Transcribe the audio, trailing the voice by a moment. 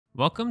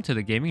Welcome to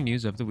the gaming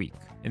news of the week.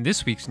 In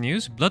this week's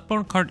news,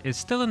 Bloodborne Kart is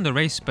still in the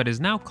race but is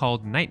now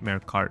called Nightmare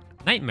Kart.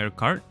 Nightmare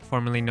Kart,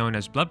 formerly known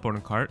as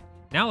Bloodborne Kart,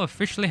 now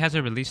officially has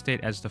a release date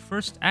as the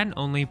first and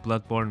only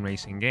Bloodborne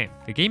racing game.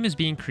 The game is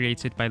being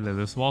created by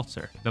Lilith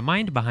Walter, the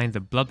mind behind the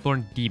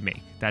Bloodborne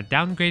Remake that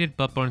downgraded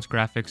Bloodborne's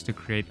graphics to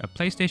create a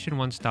PlayStation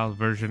 1 style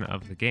version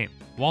of the game.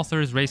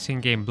 Walter's racing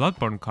game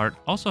Bloodborne Kart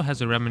also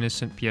has a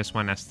reminiscent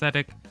PS1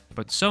 aesthetic,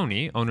 but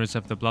Sony, owners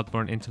of the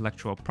Bloodborne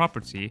intellectual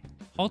property,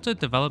 halted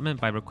development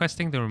by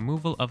requesting the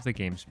removal of the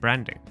game's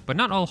branding. But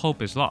not all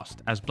hope is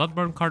lost, as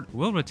Bloodborne Kart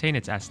will retain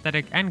its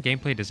aesthetic and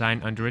gameplay design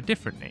under a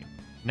different name,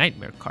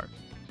 Nightmare Kart.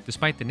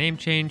 Despite the name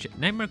change,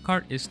 Nightmare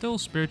Kart is still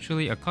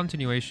spiritually a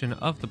continuation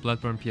of the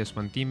Bloodborne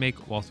PS1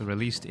 remake Walter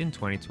released in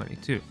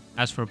 2022.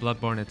 As for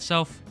Bloodborne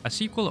itself, a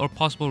sequel or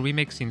possible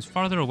remake seems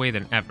farther away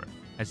than ever,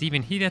 as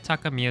even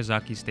Hidetaka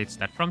Miyazaki states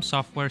that From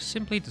Software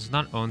simply does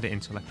not own the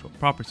intellectual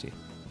property.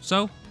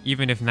 So,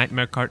 even if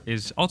Nightmare Kart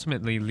is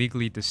ultimately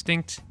legally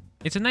distinct,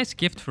 it's a nice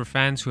gift for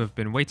fans who have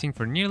been waiting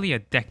for nearly a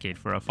decade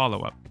for a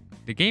follow-up.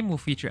 The game will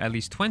feature at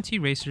least 20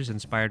 racers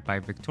inspired by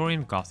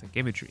Victorian Gothic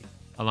imagery,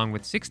 along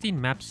with 16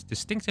 maps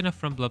distinct enough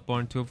from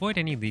Bloodborne to avoid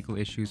any legal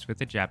issues with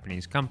the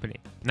Japanese company.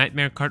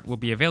 Nightmare Kart will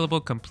be available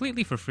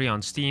completely for free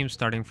on Steam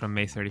starting from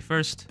May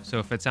 31st, so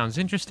if it sounds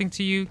interesting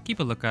to you, keep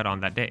a lookout on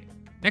that day.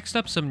 Next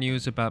up, some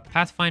news about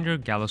Pathfinder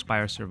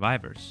Gallowspire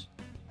Survivors.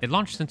 It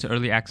launched into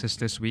early access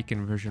this week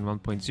in version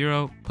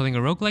 1.0, pulling a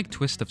roguelike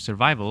twist of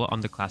survival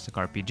on the classic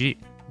RPG.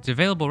 It's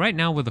available right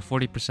now with a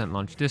 40%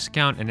 launch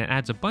discount, and it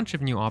adds a bunch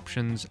of new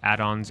options,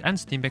 add-ons, and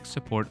Steambox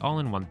support all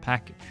in one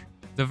package.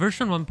 The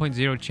version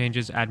 1.0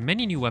 changes add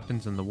many new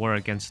weapons in the war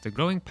against the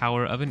growing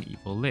power of an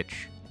evil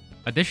lich.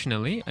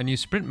 Additionally, a new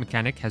sprint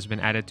mechanic has been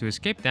added to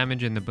escape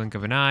damage in the blink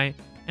of an eye,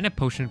 and a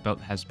potion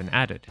belt has been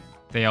added.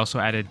 They also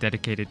added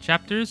dedicated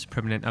chapters,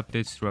 permanent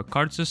updates through a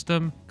card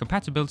system,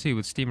 compatibility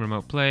with Steam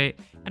Remote Play,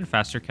 and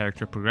faster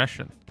character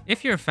progression.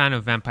 If you're a fan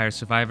of Vampire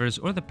Survivors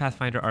or the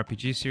Pathfinder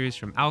RPG series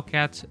from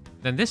Owlcat,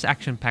 then this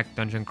action-packed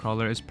dungeon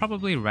crawler is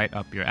probably right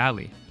up your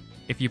alley.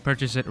 If you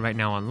purchase it right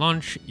now on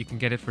launch, you can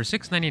get it for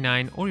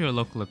 $6.99 or your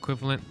local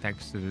equivalent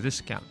thanks to the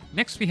discount.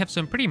 Next, we have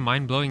some pretty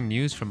mind-blowing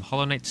news from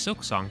Hollow Knight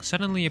Silksong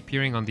suddenly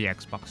appearing on the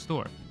Xbox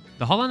Store.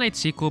 The Hollow Knight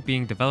sequel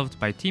being developed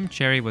by Team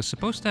Cherry was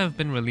supposed to have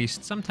been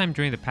released sometime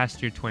during the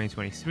past year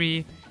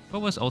 2023, but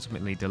was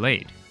ultimately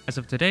delayed. As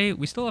of today,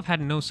 we still have had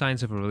no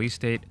signs of a release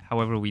date,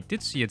 however we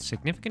did see a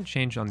significant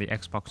change on the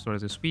Xbox Store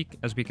this week,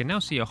 as we can now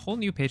see a whole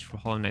new page for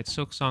Hollow Knight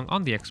Silksong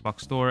on the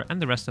Xbox Store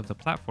and the rest of the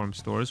platform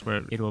stores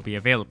where it will be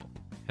available.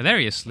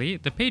 Hilariously,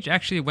 the page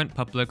actually went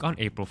public on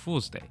April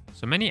Fool's Day,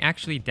 so many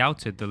actually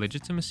doubted the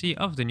legitimacy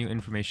of the new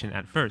information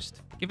at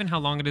first, given how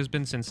long it has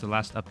been since the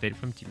last update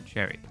from Team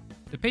Cherry.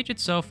 The page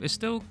itself is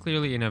still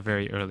clearly in a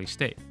very early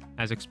state.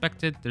 As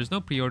expected, there's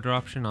no pre-order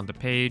option on the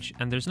page,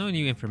 and there's no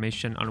new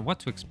information on what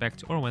to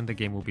expect or when the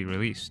game will be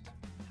released.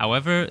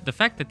 However, the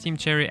fact that Team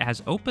Cherry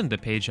has opened the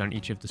page on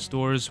each of the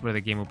stores where the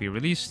game will be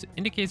released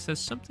indicates that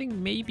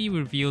something may be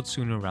revealed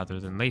sooner rather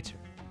than later.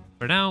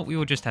 For now, we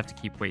will just have to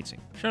keep waiting.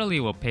 Surely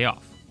it will pay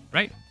off,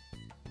 right?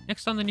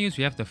 Next on the news,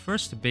 we have the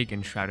first big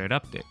Enshrouded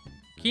update.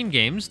 Keen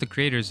Games, the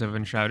creators of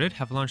Enshrouded,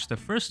 have launched the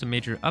first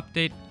major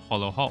update,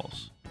 Hollow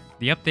Halls.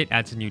 The update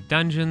adds new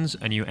dungeons,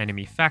 a new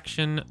enemy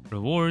faction,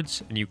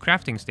 rewards, a new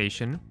crafting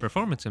station,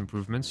 performance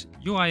improvements,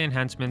 UI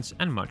enhancements,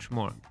 and much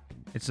more.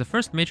 It's the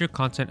first major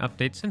content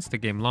update since the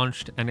game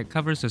launched, and it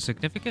covers a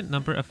significant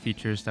number of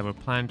features that were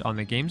planned on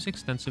the game's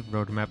extensive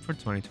roadmap for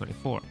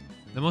 2024.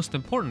 The most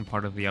important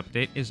part of the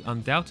update is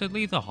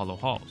undoubtedly the Hollow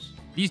Halls.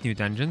 These new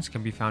dungeons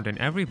can be found in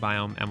every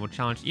biome and will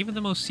challenge even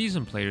the most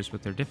seasoned players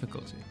with their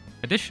difficulty.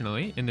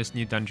 Additionally, in this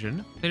new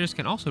dungeon, players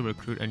can also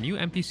recruit a new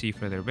NPC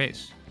for their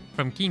base.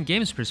 From Keen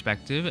Games'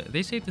 perspective,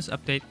 they say this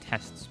update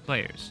tests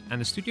players,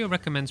 and the studio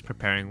recommends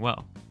preparing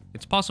well.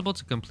 It's possible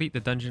to complete the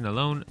dungeon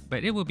alone,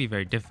 but it will be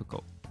very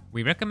difficult.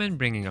 We recommend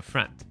bringing a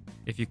friend.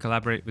 If you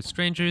collaborate with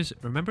strangers,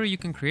 remember you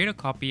can create a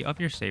copy of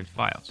your saved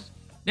files.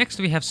 Next,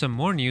 we have some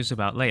more news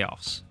about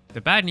layoffs. The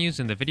bad news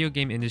in the video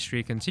game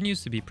industry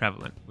continues to be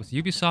prevalent, with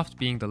Ubisoft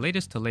being the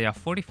latest to lay off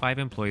 45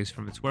 employees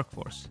from its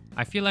workforce.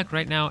 I feel like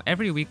right now,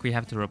 every week we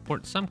have to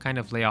report some kind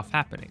of layoff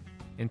happening.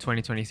 In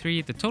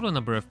 2023, the total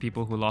number of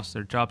people who lost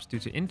their jobs due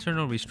to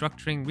internal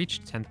restructuring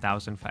reached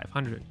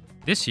 10,500.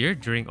 This year,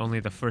 during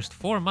only the first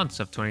 4 months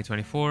of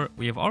 2024,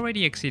 we have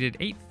already exceeded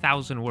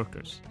 8,000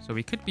 workers, so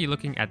we could be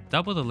looking at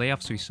double the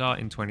layoffs we saw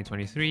in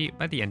 2023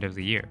 by the end of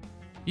the year.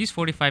 These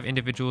 45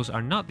 individuals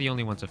are not the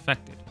only ones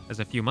affected, as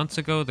a few months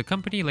ago, the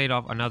company laid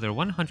off another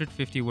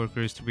 150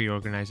 workers to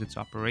reorganize its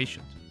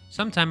operations.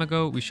 Some time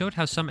ago, we showed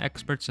how some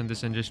experts in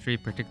this industry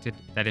predicted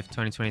that if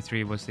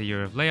 2023 was the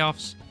year of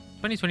layoffs,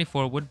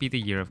 2024 would be the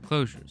year of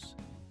closures.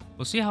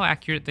 We'll see how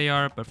accurate they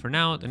are, but for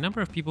now, the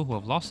number of people who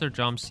have lost their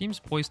jobs seems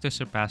poised to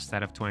surpass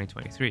that of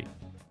 2023.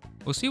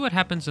 We'll see what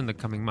happens in the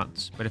coming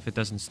months, but if it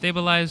doesn't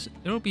stabilize,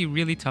 there will be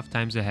really tough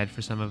times ahead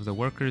for some of the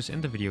workers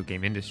in the video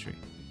game industry.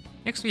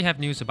 Next, we have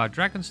news about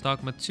Dragon's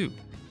Dogma 2.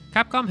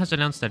 Capcom has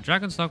announced that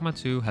Dragon's Dogma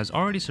 2 has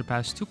already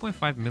surpassed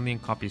 2.5 million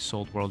copies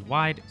sold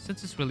worldwide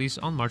since its release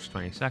on March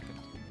 22nd.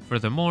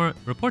 Furthermore,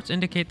 reports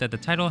indicate that the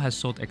title has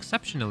sold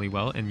exceptionally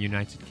well in the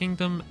United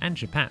Kingdom and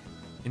Japan.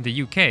 In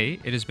the UK,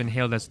 it has been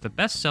hailed as the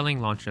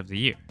best-selling launch of the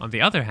year. On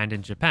the other hand,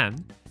 in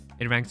Japan,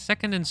 it ranked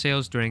second in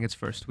sales during its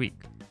first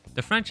week.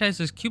 The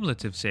franchise's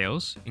cumulative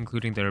sales,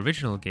 including the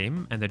original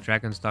game and the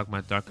Dragon's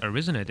Dogma Dark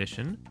Arisen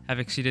edition, have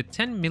exceeded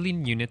 10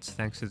 million units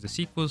thanks to the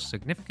sequel's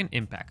significant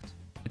impact.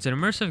 It's an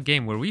immersive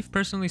game where we've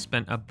personally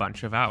spent a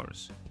bunch of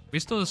hours. We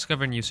still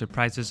discover new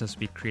surprises as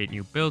we create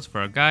new builds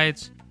for our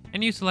guides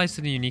and utilize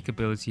the unique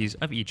abilities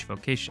of each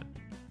vocation.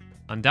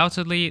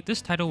 Undoubtedly,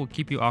 this title will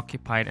keep you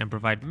occupied and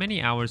provide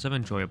many hours of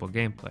enjoyable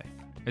gameplay.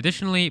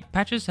 Additionally,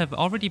 patches have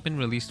already been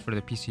released for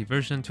the PC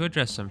version to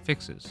address some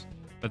fixes,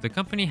 but the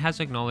company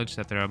has acknowledged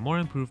that there are more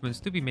improvements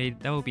to be made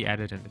that will be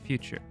added in the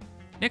future.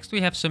 Next,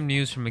 we have some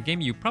news from a game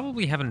you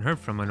probably haven't heard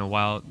from in a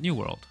while, New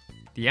World.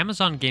 The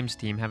Amazon Games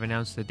team have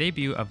announced the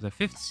debut of the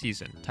 5th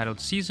season, titled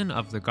Season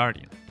of the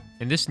Guardian.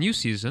 In this new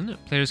season,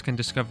 players can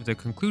discover the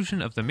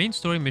conclusion of the main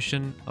story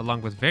mission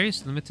along with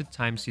various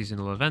limited-time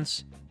seasonal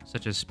events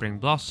such as Spring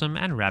Blossom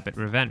and Rabbit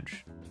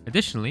Revenge.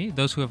 Additionally,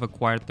 those who have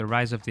acquired the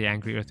Rise of the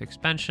Angry Earth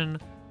expansion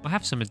will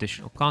have some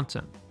additional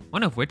content,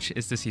 one of which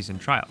is the season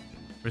trial,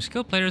 where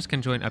skilled players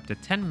can join up to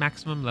 10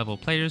 maximum level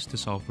players to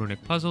solve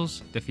runic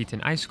puzzles, defeat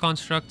an ice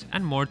construct,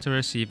 and more to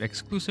receive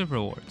exclusive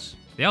rewards.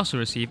 They also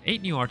receive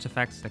 8 new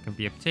artifacts that can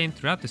be obtained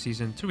throughout the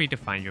season to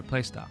redefine your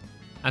playstyle.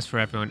 As for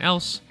everyone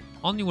else,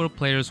 all New World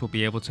players will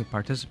be able to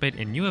participate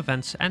in new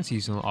events and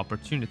seasonal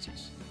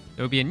opportunities.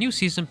 There will be a new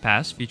season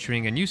pass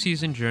featuring a new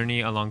season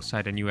journey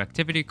alongside a new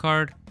activity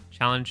card,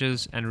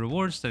 challenges, and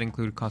rewards that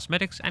include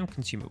cosmetics and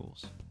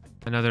consumables.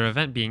 Another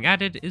event being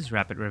added is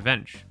Rabbit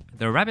Revenge.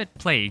 The Rabbit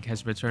Plague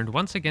has returned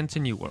once again to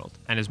New World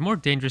and is more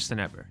dangerous than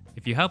ever.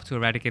 If you help to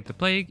eradicate the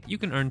plague, you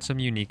can earn some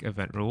unique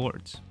event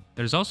rewards.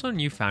 There's also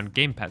newfound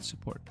gamepad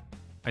support.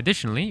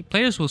 Additionally,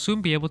 players will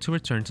soon be able to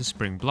return to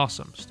Spring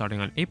Blossom, starting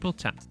on April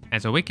 10th,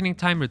 as Awakening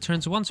Time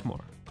returns once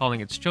more,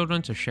 calling its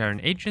children to share an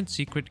ancient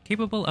secret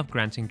capable of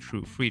granting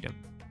true freedom.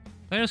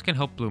 Players can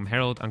help Bloom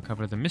Herald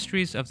uncover the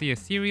mysteries of the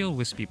ethereal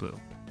Wispy Bloom,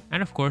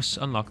 and of course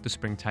unlock the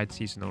Springtide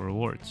seasonal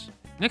rewards.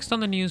 Next on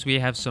the news, we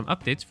have some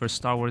updates for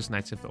Star Wars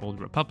Knights of the Old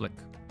Republic.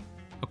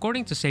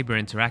 According to Saber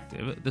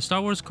Interactive, the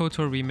Star Wars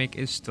KOTOR remake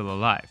is still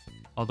alive,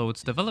 although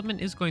its development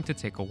is going to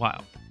take a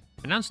while.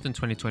 Announced in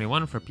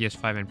 2021 for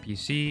PS5 and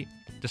PC,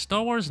 the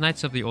Star Wars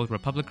Knights of the Old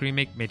Republic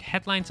remake made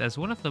headlines as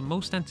one of the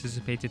most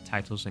anticipated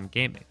titles in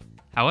gaming.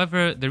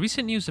 However, the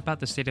recent news about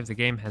the state of the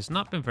game has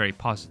not been very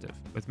positive,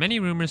 with many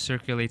rumors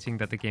circulating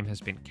that the game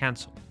has been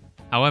cancelled.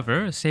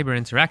 However, Saber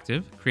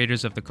Interactive,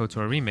 creators of the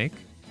KOTOR remake,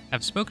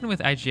 have spoken with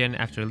IGN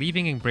after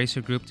leaving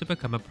Embracer Group to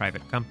become a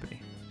private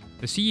company.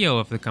 The CEO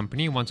of the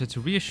company wanted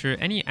to reassure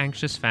any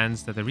anxious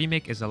fans that the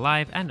remake is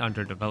alive and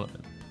under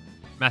development.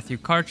 Matthew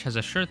Karch has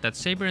assured that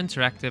Saber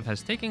Interactive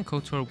has taken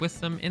KOTOR with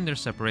them in their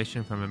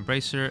separation from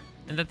Embracer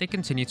and that they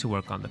continue to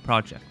work on the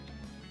project.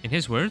 In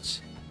his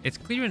words, "It's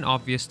clear and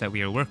obvious that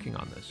we are working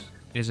on this.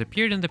 It has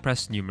appeared in the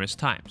press numerous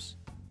times.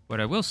 What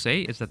I will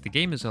say is that the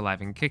game is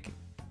alive and kicking,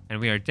 and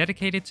we are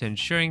dedicated to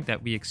ensuring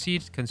that we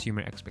exceed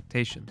consumer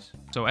expectations.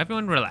 So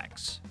everyone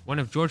relax. One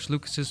of George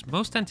Lucas's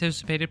most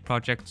anticipated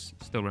projects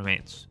still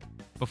remains."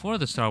 Before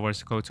the Star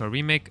Wars KOTOR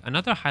remake,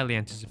 another highly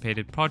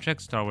anticipated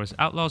project, Star Wars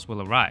Outlaws,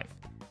 will arrive,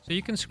 so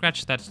you can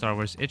scratch that Star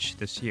Wars itch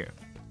this year.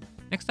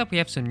 Next up, we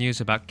have some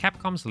news about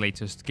Capcom's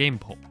latest game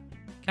poll.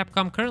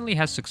 Capcom currently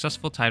has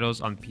successful titles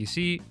on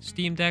PC,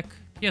 Steam Deck,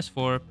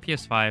 PS4,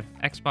 PS5,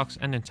 Xbox,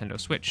 and Nintendo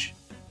Switch,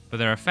 but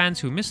there are fans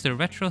who miss the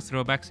retro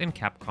throwbacks in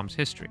Capcom's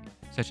history,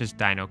 such as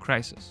Dino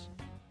Crisis.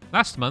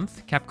 Last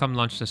month, Capcom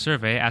launched a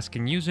survey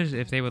asking users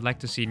if they would like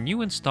to see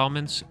new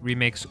installments,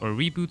 remakes, or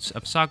reboots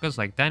of sagas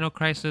like Dino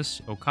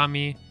Crisis,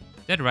 Okami,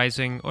 Dead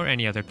Rising, or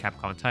any other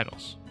Capcom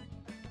titles.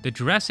 The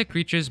Jurassic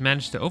creatures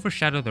managed to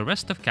overshadow the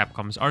rest of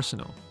Capcom's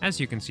arsenal, as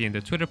you can see in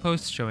the Twitter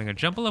post showing a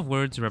jumble of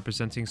words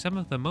representing some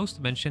of the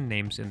most mentioned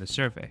names in the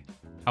survey.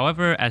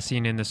 However, as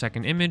seen in the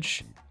second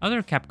image,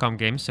 other Capcom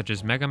games such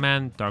as Mega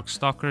Man,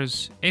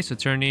 Darkstalkers, Ace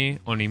Attorney,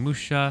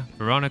 Onimusha,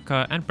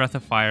 Veronica, and Breath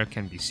of Fire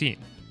can be seen.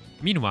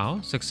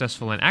 Meanwhile,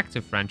 successful and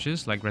active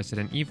franchises like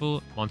Resident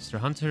Evil, Monster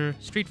Hunter,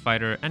 Street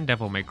Fighter, and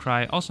Devil May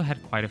Cry also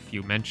had quite a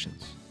few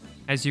mentions.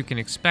 As you can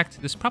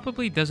expect, this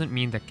probably doesn't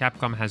mean that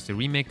Capcom has the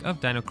remake of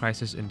Dino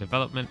Crisis in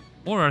development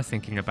or are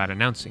thinking about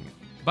announcing it.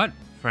 But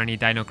for any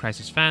Dino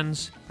Crisis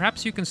fans,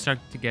 perhaps you can start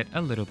to get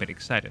a little bit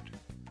excited.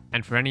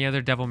 And for any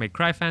other Devil May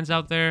Cry fans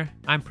out there,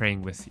 I'm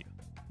praying with you.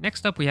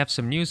 Next up, we have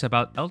some news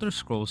about Elder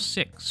Scrolls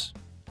 6.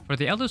 For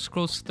the Elder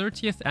Scrolls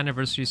 30th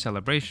anniversary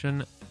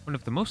celebration, one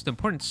of the most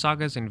important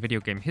sagas in video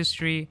game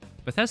history,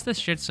 Bethesda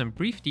shared some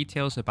brief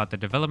details about the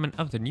development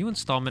of the new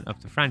installment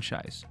of the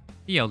franchise,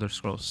 The Elder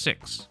Scrolls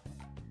 6.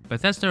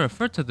 Bethesda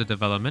referred to the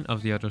development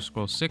of The Elder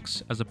Scrolls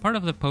 6 as a part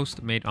of the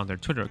post made on their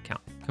Twitter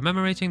account,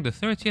 commemorating the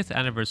 30th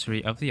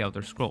anniversary of The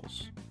Elder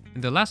Scrolls. In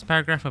the last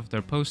paragraph of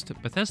their post,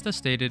 Bethesda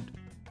stated,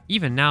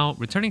 "Even now,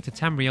 returning to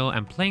Tamriel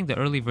and playing the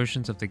early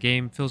versions of the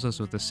game fills us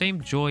with the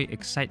same joy,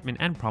 excitement,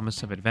 and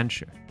promise of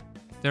adventure.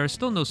 There are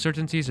still no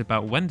certainties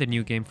about when the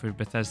new game for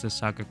Bethesda's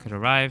saga could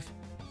arrive,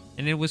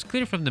 and it was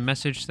clear from the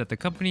message that the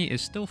company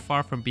is still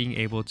far from being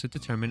able to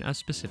determine a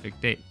specific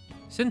date.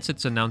 Since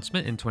its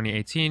announcement in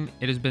 2018,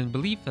 it has been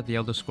believed that The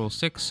Elder Scrolls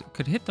 6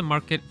 could hit the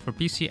market for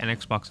PC and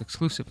Xbox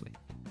exclusively.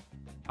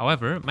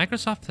 However,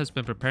 Microsoft has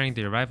been preparing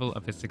the arrival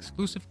of its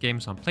exclusive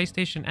games on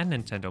PlayStation and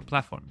Nintendo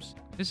platforms.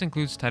 This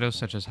includes titles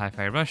such as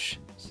Hi-Fi Rush,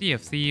 Sea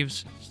of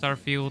Thieves,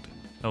 Starfield,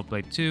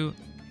 Hellblade 2,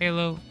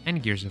 Halo,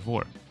 and Gears of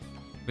War.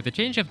 With the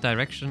change of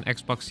direction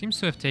Xbox seems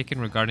to have taken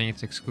regarding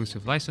its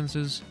exclusive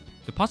licenses,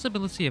 the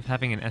possibility of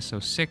having an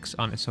SO6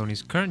 on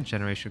Sony's current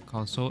generation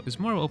console is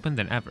more open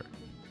than ever,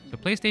 so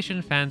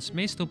PlayStation fans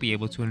may still be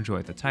able to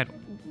enjoy the title.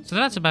 So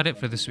that's about it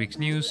for this week's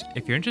news.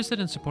 If you're interested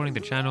in supporting the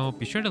channel,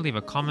 be sure to leave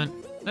a comment,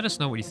 let us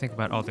know what you think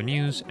about all the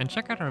news, and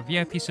check out our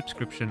VIP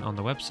subscription on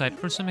the website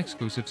for some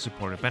exclusive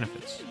supporter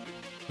benefits.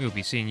 We will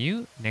be seeing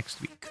you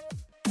next week.